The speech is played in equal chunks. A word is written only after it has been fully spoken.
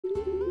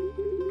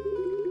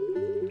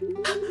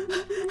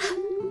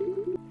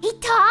He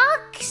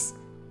talks?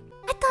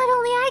 I thought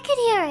only I could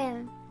hear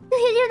him.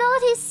 You know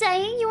what he's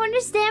saying? You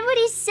understand what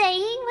he's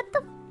saying? What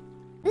the...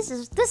 This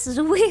is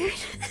weird.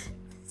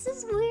 This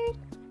is weird.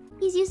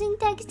 He's using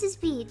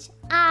text-to-speech.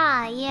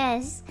 Ah,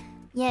 yes.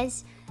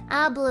 Yes.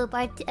 Ah, Bloop,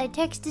 our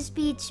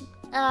text-to-speech,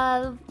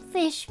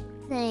 fish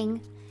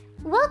thing.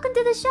 Welcome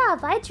to the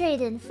shop. I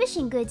trade in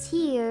fishing goods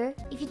here.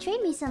 If you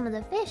trade me some of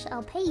the fish,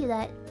 I'll pay you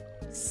that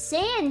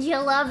sand you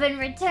love in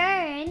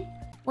return.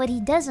 What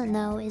he doesn't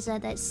know is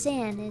that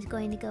sand is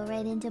going to go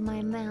right into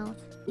my mouth.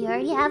 You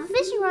already have a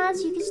fishing rod,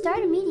 so you can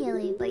start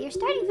immediately. But your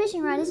starting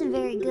fishing rod isn't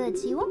very good,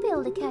 so you won't be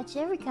able to catch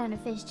every kind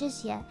of fish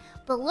just yet.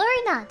 But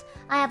worry not.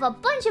 I have a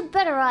bunch of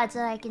better rods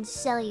that I can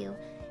sell you.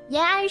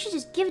 Yeah, you should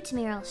just give it to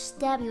me or I'll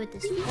stab you with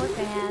this fork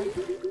I have.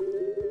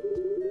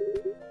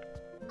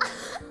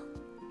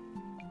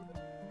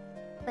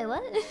 Wait,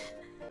 what?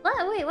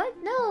 What? Wait, what?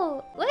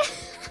 No. What?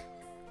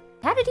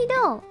 How did he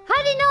know? How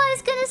did he know I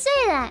was gonna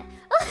say that?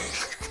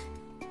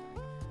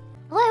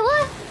 Wait,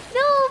 what?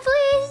 No,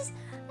 please!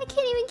 I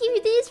can't even give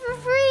you these for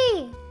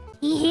free!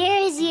 He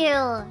hears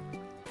you!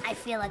 I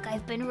feel like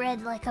I've been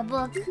read like a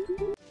book.